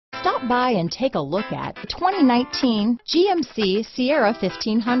Stop by and take a look at the 2019 GMC Sierra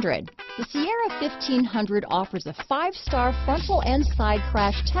 1500. The Sierra 1500 offers a 5-star frontal and side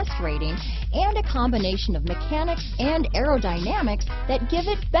crash test rating and a combination of mechanics and aerodynamics that give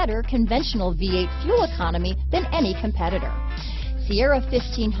it better conventional V8 fuel economy than any competitor. Sierra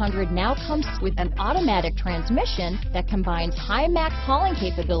 1500 now comes with an automatic transmission that combines high max hauling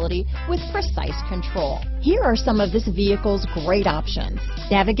capability with precise control. Here are some of this vehicle's great options: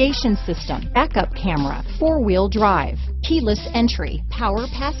 navigation system, backup camera, 4-wheel drive, keyless entry, power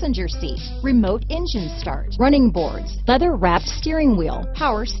passenger seat, remote engine start, running boards, leather-wrapped steering wheel,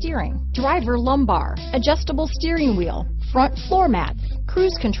 power steering, driver lumbar, adjustable steering wheel, front floor mats,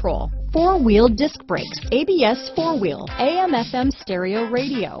 cruise control, 4-wheel disc brakes, ABS 4-wheel, AM/FM stereo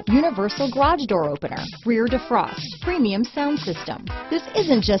radio, universal garage door opener, rear defrost, premium sound system. This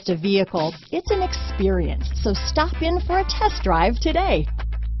isn't just a vehicle, it's an experience. So stop in for a test drive today.